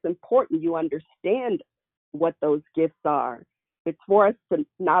that's why it's important you understand what those gifts are. It's for us to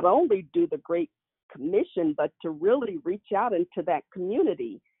not only do the Great Commission, but to really reach out into that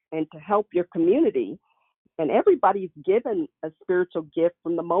community and to help your community. And everybody's given a spiritual gift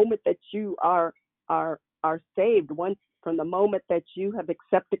from the moment that you are saved. Once from the moment that you have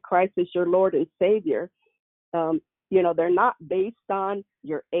accepted Christ as your Lord and Savior, they're not based on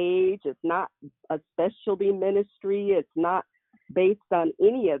your age. It's not a specialty ministry. It's not based on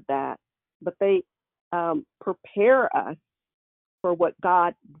any of that. But they prepare us for what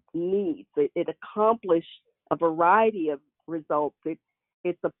God needs. It accomplishes a variety of results.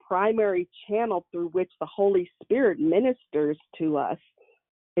 It's a primary channel through which the Holy Spirit ministers to us.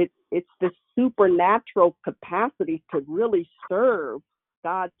 It's the supernatural capacity to really serve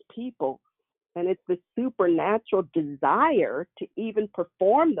God's people. And it's the supernatural desire to even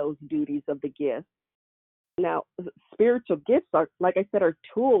perform those duties of the gift. Now, spiritual gifts are, like I said, are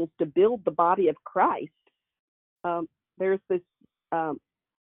tools to build the body of Christ. There's this,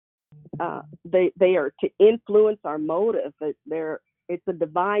 they are to influence our motive. It's a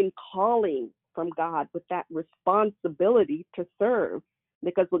divine calling from God with that responsibility to serve.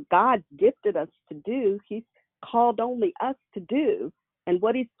 Because what God's gifted us to do, He's called only us to do. And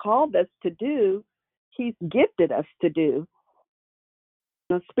what He's called us to do, He's gifted us to do.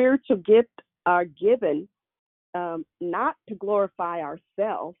 Now, spiritual gifts are given not to glorify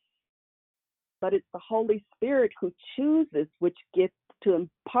ourselves, but it's the Holy Spirit who chooses which gift to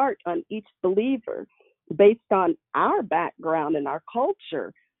impart on each believer based on our background and our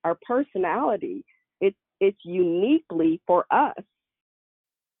culture, our personality. It's uniquely for us.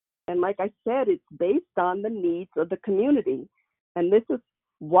 And like I said, it's based on the needs of the community. And this is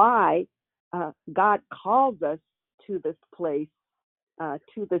why God calls us to this place,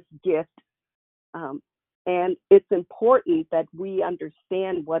 to this gift. And it's important that we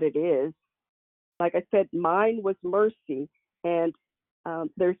understand what it is. Like I said, mine was mercy. And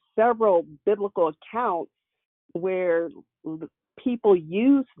there's several biblical accounts where people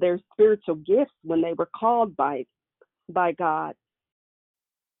used their spiritual gifts when they were called by God.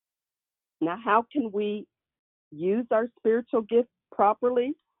 Now, how can we use our spiritual gifts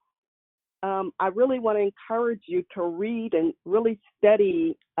properly? I really want to encourage you to read and really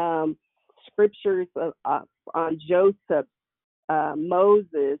study scriptures on Joseph,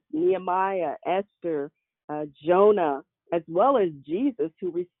 Moses, Nehemiah, Esther, Jonah, as well as Jesus, who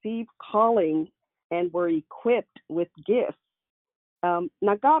received calling and were equipped with gifts.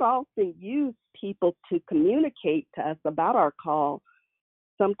 Now, God often used people to communicate to us about our call.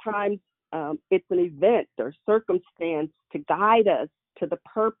 Sometimes it's an event or circumstance to guide us to the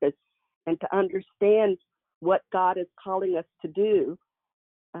purpose and to understand what God is calling us to do.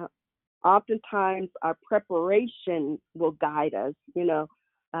 Oftentimes, our preparation will guide us.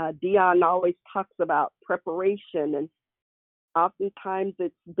 Dion always talks about preparation, and oftentimes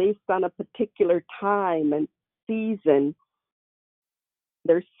it's based on a particular time and season.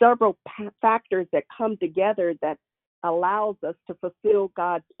 There's several factors that come together that allows us to fulfill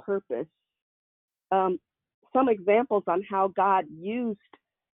God's purpose. Some examples on how God used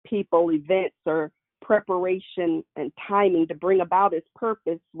people, events, or preparation and timing to bring about His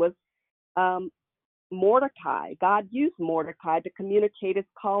purpose was Mordecai. God used Mordecai to communicate His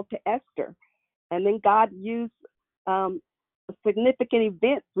call to Esther. And then God used a significant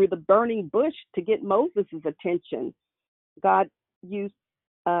event through the burning bush to get Moses' attention. God used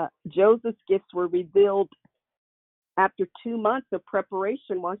Joseph's gifts were revealed after 2 months of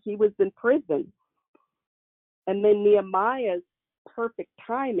preparation while he was in prison. And then Nehemiah's perfect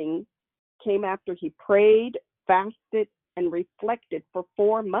timing came after he prayed, fasted, and reflected for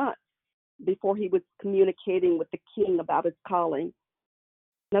 4 months before he was communicating with the king about his calling.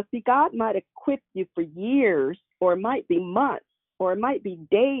 Now, see, God might equip you for years, or it might be months, or it might be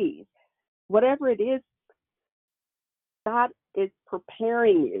days. Whatever it is, God is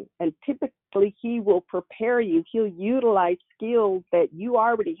preparing you, and typically He will prepare you. He'll utilize skills that you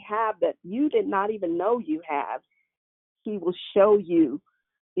already have that you did not even know you have. He will show you,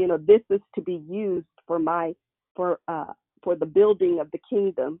 this is to be used for the building of the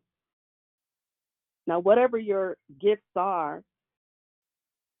kingdom. Now, whatever your gifts are,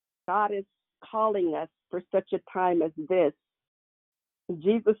 God is calling us for such a time as this.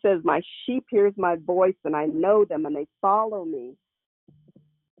 Jesus says, "My sheep hears my voice, and I know them, and they follow me."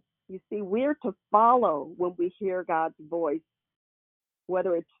 You see, we're to follow when we hear God's voice,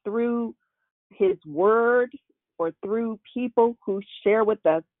 whether it's through His word or through people who share with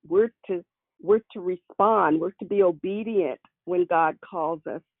us. We're to respond. We're to be obedient when God calls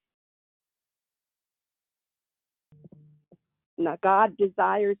us. Now, God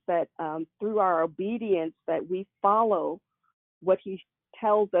desires that through our obedience that we follow what He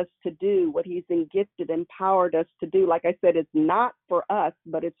tells us to do, what He's empowered us to do. Like I said, it's not for us,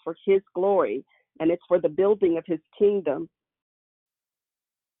 but it's for His glory, and it's for the building of His kingdom.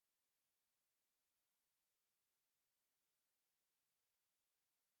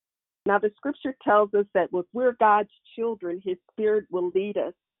 Now, the scripture tells us that if we're God's children, His Spirit will lead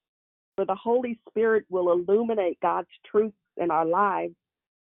us. For the Holy Spirit will illuminate God's truth in our lives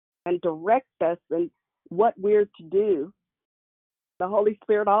and direct us in what we're to do. The Holy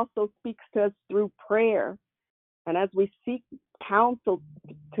Spirit also speaks to us through prayer. And as we seek counsel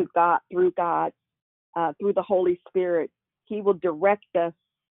to God, through the Holy Spirit, He will direct us.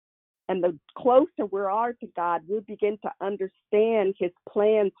 And the closer we are to God, we'll begin to understand His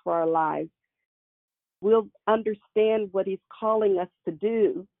plans for our lives. we'll understand what he's calling us to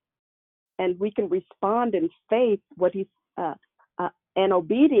do, and we can respond in faith, and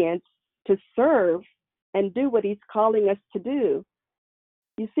obedience to serve and do what he's calling us to do.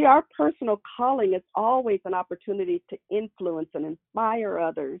 You see, our personal calling is always an opportunity to influence and inspire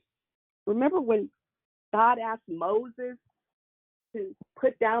others. Remember when God asked Moses to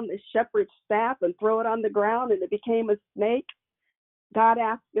put down the shepherd's staff and throw it on the ground and it became a snake? God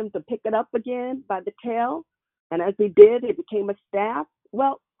asked him to pick it up again by the tail, and as he did, it became a staff.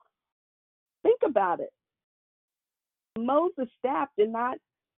 Well, think about it. Moses' staff did not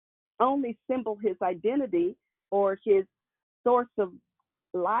only symbol his identity or his source of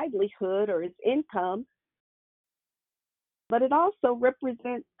livelihood or his income, but it also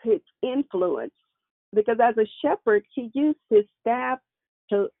represents his influence, because as a shepherd, he used his staff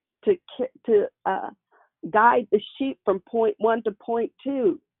to guide the sheep from point 1 to point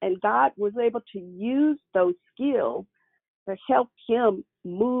 2, and God was able to use those skills to help him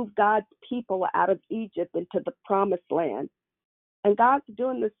move God's people out of Egypt into the promised land. And God's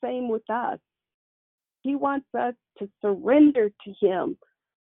doing the same with us. He wants us to surrender to him.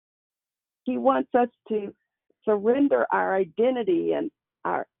 He wants us to surrender our identity and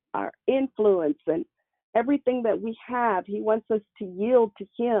our influence and everything that we have. He wants us to yield to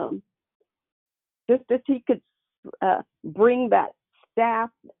him. Just as he could bring that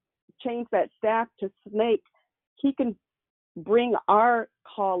staff, change that staff to snake, he can bring our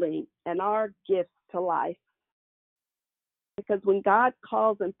calling and our gifts to life. Because when God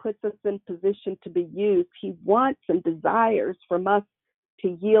calls and puts us in position to be used, he wants and desires from us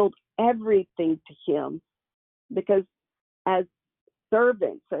to yield everything to him. Because as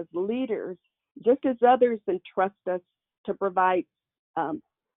servants, as leaders, just as others entrust us to provide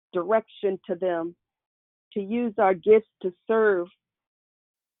direction to them, to use our gifts to serve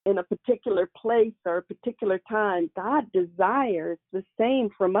in a particular place or a particular time, God desires the same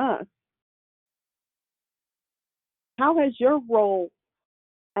from us. How has your role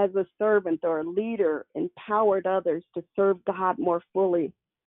as a servant or a leader empowered others to serve God more fully?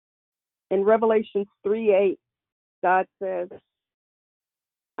 In Revelation 3:8, God says,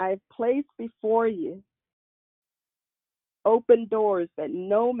 I have placed before you open doors that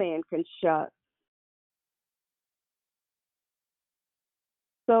no man can shut.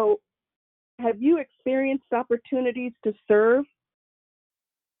 So, have you experienced opportunities to serve?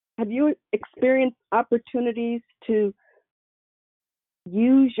 Have you experienced opportunities to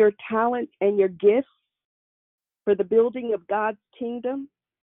use your talents and your gifts for the building of God's kingdom?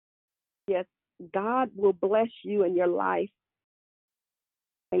 Yes, God will bless you in your life.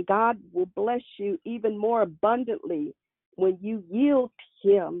 And God will bless you even more abundantly when you yield to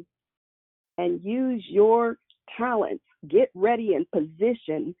him and use your talents. Get ready and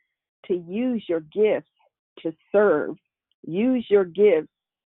position to use your gifts to serve. Use your gifts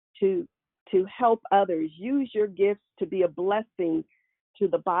to help others. Use your gifts to be a blessing to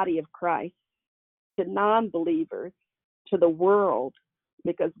the body of Christ, to non-believers, to the world,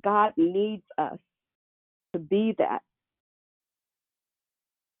 because God needs us to be that.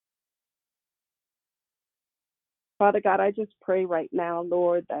 Father God, I just pray right now,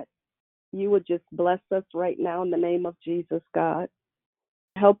 Lord, that you would just bless us right now in the name of Jesus, God.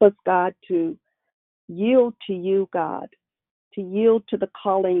 Help us, God, to yield to you, God, to yield to the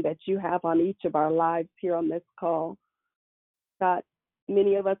calling that you have on each of our lives here on this call. God,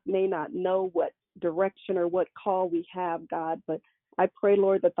 many of us may not know what direction or what call we have, God, but I pray,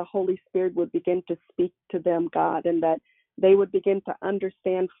 Lord, that the Holy Spirit would begin to speak to them, God, and that they would begin to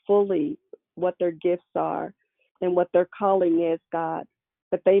understand fully what their gifts are and what their calling is, God,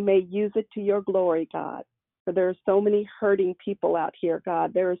 that they may use it to your glory, God. For there are so many hurting people out here,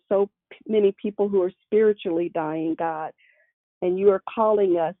 God. There are so many people who are spiritually dying, God, and you are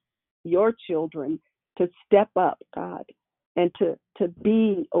calling us, your children, to step up, God, and to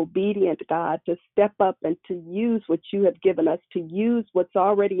be obedient, God, to step up and to use what you have given us, to use what's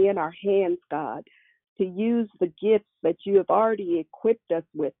already in our hands, God, to use the gifts that you have already equipped us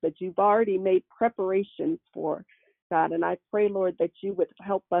with, that you've already made preparations for, God. And I pray, Lord, that you would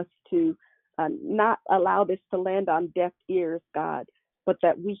help us to not allow this to land on deaf ears, God, but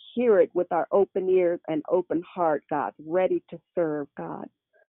that we hear it with our open ears and open heart, God, ready to serve, God.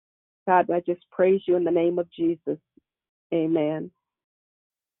 God, I just praise you in the name of Jesus. Amen.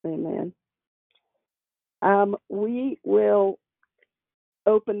 Amen. We will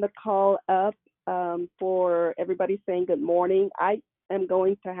open the call up for everybody saying good morning. I am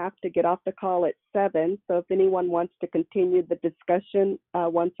going to have to get off the call at 7, so if anyone wants to continue the discussion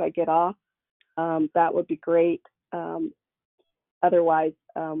once I get off, that would be great. Otherwise,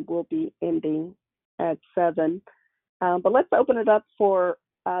 we'll be ending at 7. But let's open it up for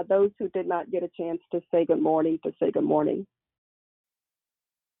those who did not get a chance to say good morning to say good morning.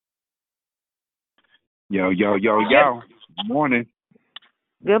 Yo. Good morning.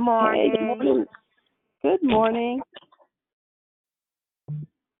 Good morning. Hey, good morning. Good morning.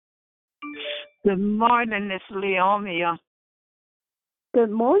 Good morning, Miss Leonia.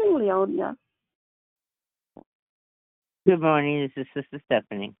 Good morning, Leonia. Good morning. This is Sister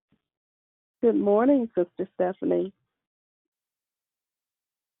Stephanie. Good morning, Sister Stephanie.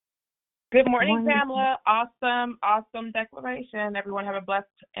 Good morning, Pamela. Awesome declaration. Everyone have a blessed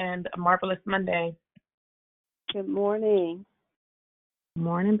and marvelous Monday. Good morning.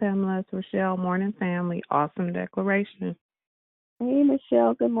 Morning, Pamela. It's Rochelle. Morning, family. Awesome declaration. Hey,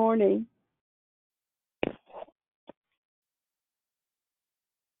 Michelle. Good morning.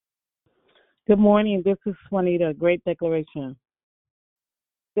 Good morning. This is Juanita. Great declaration.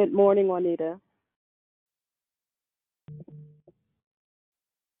 Good morning, Juanita.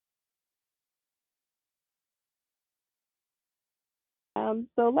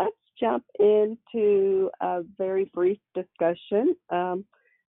 So let's jump into a very brief discussion.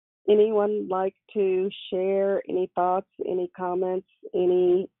 Anyone like to share any thoughts, any comments,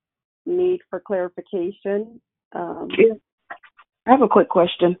 any need for clarification? Yeah. I have a quick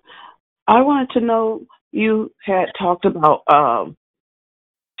question. I wanted to know, you had talked about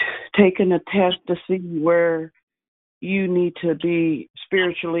taking a test to see where you need to be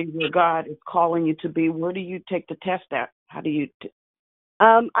spiritually, where God is calling you to be. Where do you take the test at? How do you?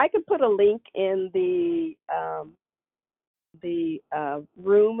 I could put a link in the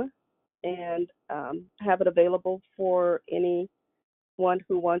room and have it available for anyone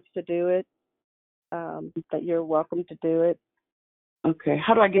who wants to do it. That you're welcome to do it. Okay.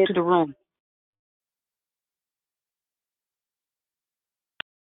 How do I get to the room?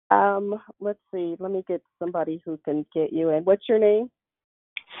 Let's see. Let me get somebody who can get you in. What's your name?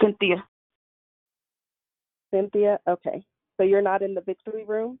 Cynthia. Cynthia? Okay. So you're not in the victory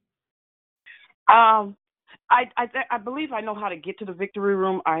room? I believe I know how to get to the victory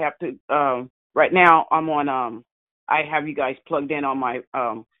room. I have to right now I'm on I have you guys plugged in on my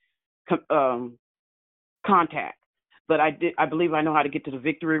contact. But I believe I know how to get to the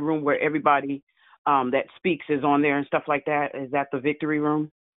victory room where everybody that speaks is on there and stuff like that. Is that the victory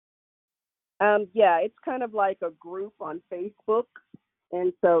room? Yeah, it's kind of like a group on Facebook.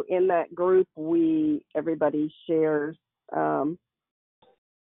 And so in that group, everybody shares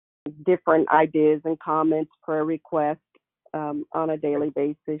different ideas and comments, prayer requests on a daily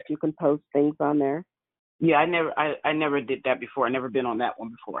basis. You can post things on there. Yeah, I never did that before. I never been on that one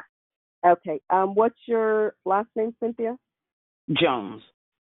before. Okay. What's your last name, Cynthia? Jones.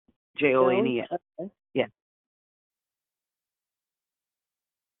 Jones? Okay. Yeah.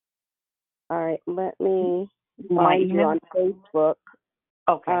 All right. Let me find you on Facebook.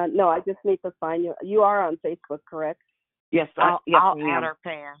 Okay. No, I just need to find you. You are on Facebook, correct? Yes, I'll add her,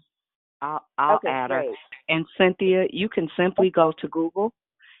 Pam. I'll add her. Great. And Cynthia, you can simply go to Google.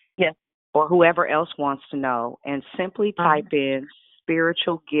 Yes. Or whoever else wants to know, and simply type in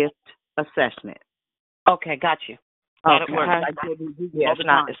spiritual gift assessment. Okay, got you. Okay. Yeah,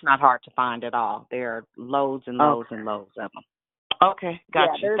 it's not hard to find at all. There are loads and loads and loads of them. Okay,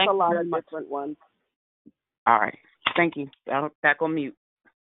 got you. There's Thank a lot of you different ones. All right. Thank you. Back on mute.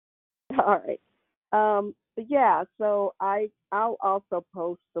 All right. Yeah, so I'll also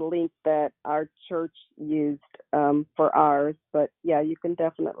post the link that our church used for ours. But yeah, you can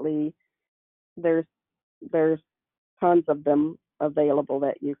definitely, there's tons of them available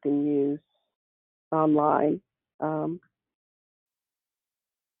that you can use online. So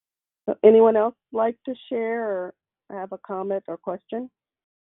anyone else like to share or have a comment or question?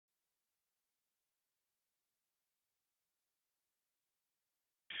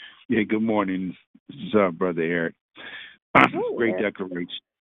 Yeah, good morning. This is Brother Eric. Great declaration.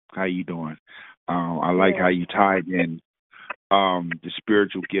 How you doing? I like how you tied in the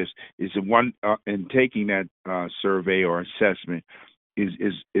spiritual gifts. Is the one in taking that survey or assessment is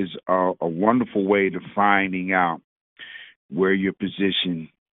a wonderful way to finding out where your position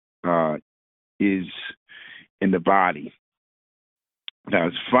is in the body. Now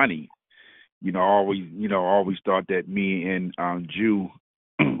it's funny, always thought that me and Jew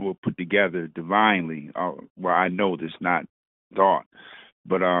were put together divinely. Well, I know this, not thought,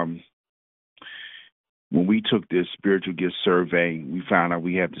 but when we took this spiritual gift survey, we found out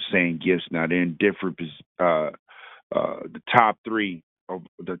we have the same gifts. Now they're in different. The top three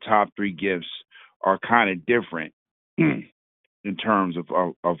gifts are kind of different in terms of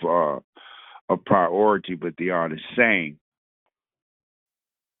priority, but they are the same.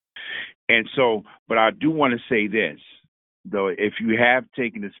 And so, but I do want to say this, though, if you have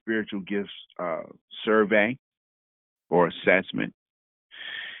taken the spiritual gifts survey or assessment,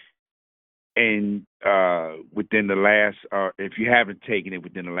 and within the last, if you haven't taken it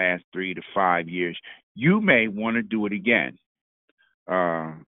within the last 3 to 5 years, you may want to do it again.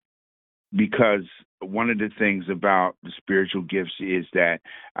 Because one of the things about the spiritual gifts is that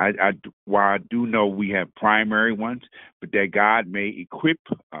while I do know we have primary ones, but that God may equip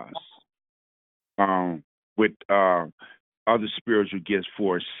us with other spiritual gifts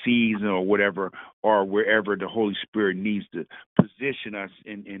for a season or whatever, or wherever the Holy Spirit needs to position us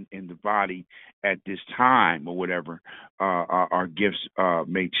in the body at this time or whatever. Our gifts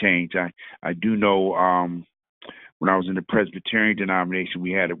may change. I do know. When I was in the Presbyterian denomination,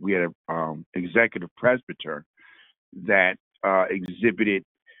 we had a executive presbyter that exhibited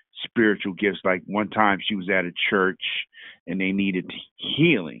spiritual gifts. Like one time, she was at a church and they needed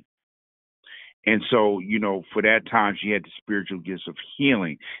healing, and so for that time, she had the spiritual gifts of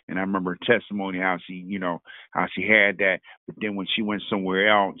healing. And I remember her testimony how she had that, but then when she went somewhere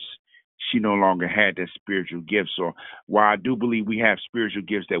else, she no longer had that spiritual gift. So while I do believe we have spiritual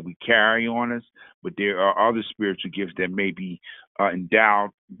gifts that we carry on us, but there are other spiritual gifts that may be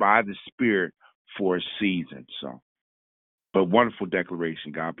endowed by the Spirit for a season. So, but wonderful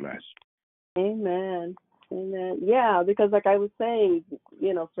declaration. God bless. Amen. Amen. Yeah, because like I was saying,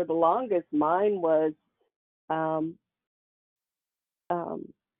 for the longest, mine was, why am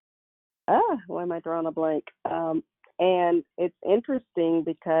I drawing a blank? And it's interesting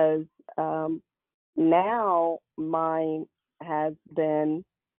because now mine has been,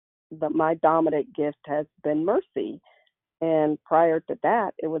 my dominant gift has been mercy. And prior to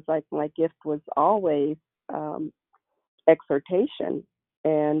that, it was like my gift was always exhortation.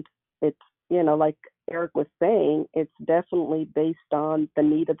 And it's, like Eric was saying, it's definitely based on the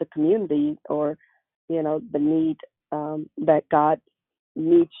need of the community, or, the need that God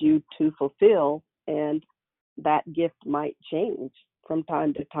needs you to fulfill. And that gift might change from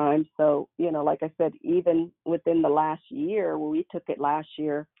time to time. So, like I said, even within the last year, when we took it last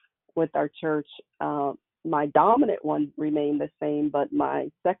year with our church, my dominant one remained the same, but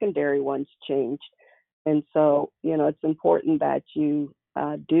my secondary ones changed. And so, it's important that you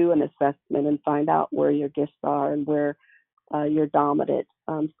do an assessment and find out where your gifts are and where you're dominant,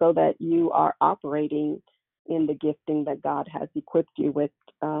 so that you are operating in the gifting that God has equipped you with.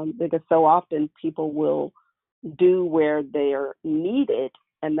 Because so often people will do where they're needed,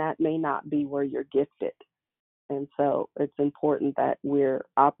 and that may not be where you're gifted. And so it's important that we're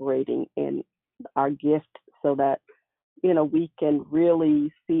operating in our gift so that, we can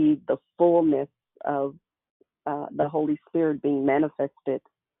really see the fullness of the Holy Spirit being manifested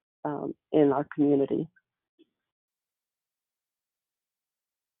in our community.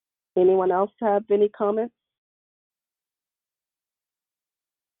 Anyone else have any comments?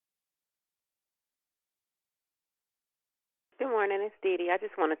 Good morning, it's Dee Dee. I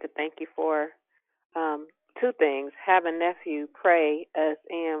just wanted to thank you for two things. Having nephew pray us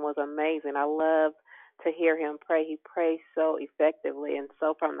in was amazing. I love to hear him pray. He prays so effectively and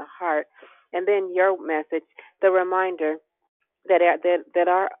so from the heart. And then your message, the reminder that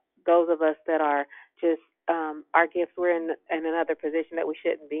are those of us that are just our gifts, we're in another position that we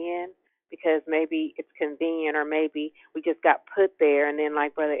shouldn't be in, because maybe it's convenient, or maybe we just got put there. And then,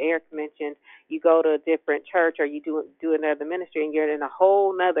 like Brother Eric mentioned, you go to a different church, or you do another ministry, and you're in a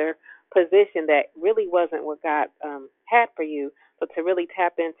whole nother position that really wasn't what God had for you. So to really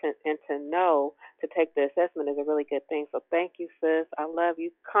tap into and to know to take the assessment is a really good thing. So thank you, sis. I love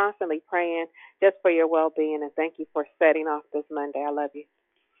you. Constantly praying just for your well-being, and thank you for setting off this Monday. I love you.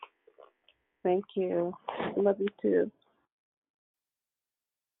 Thank you. I love you too.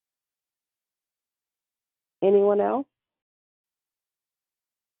 Anyone else?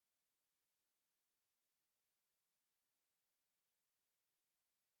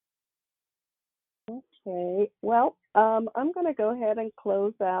 Okay. Well, I'm going to go ahead and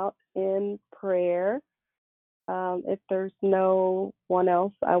close out in prayer. If there's no one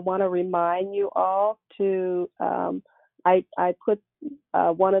else, I want to remind you all to, I put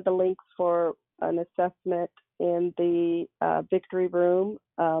one of the links for an assessment in the Victory Room.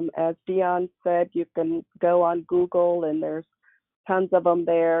 As Dion said, you can go on Google and there's tons of them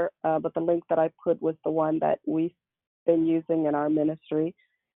there, but the link that I put was the one that we've been using in our ministry.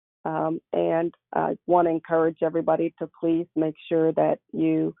 And I want to encourage everybody to please make sure that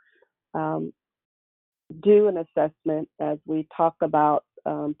you do an assessment as we talk about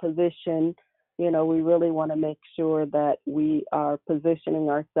position. We really want to make sure that we are positioning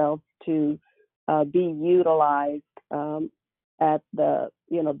ourselves to be utilized at the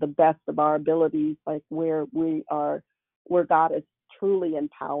the best of our abilities, like where God has truly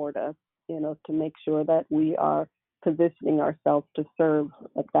empowered us, to make sure that we are positioning ourselves to serve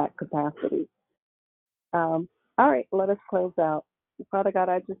at that capacity. All right, let us close out. Father God,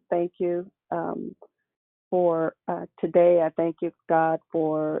 I just thank you for today. I thank you, God,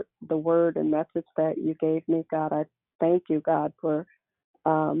 for the word and message that you gave me. God, I thank you, God, for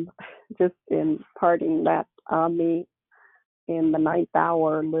just imparting that on me in the 9th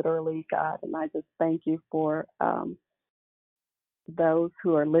hour, literally, God. And I just thank you for those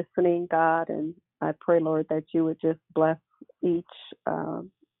who are listening, God. And I pray, Lord, that you would just bless each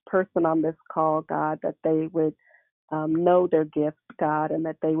person on this call, God, that they would know their gifts, God, and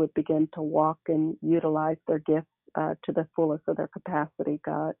that they would begin to walk and utilize their gifts to the fullest of their capacity,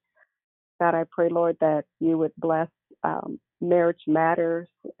 God. God, I pray, Lord, that you would bless Marriage Matters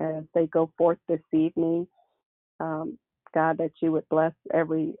as they go forth this evening. God, that you would bless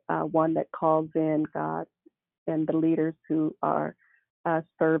every one that calls in, God, and the leaders who are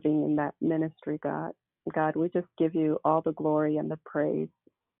serving in that ministry, God. God, we just give you all the glory and the praise.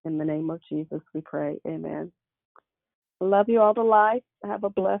 In the name of Jesus, we pray. Amen. Love you all to life. Have a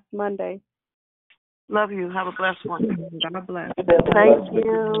blessed Monday. Love you. Have a blessed one. God bless. Thank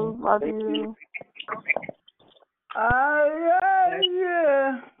you. Love you.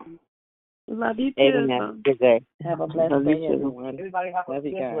 Love you too. Amen. Good day. Have a blessed day, everyone. Everybody have a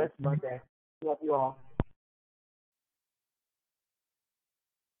blessed Monday. Love you all.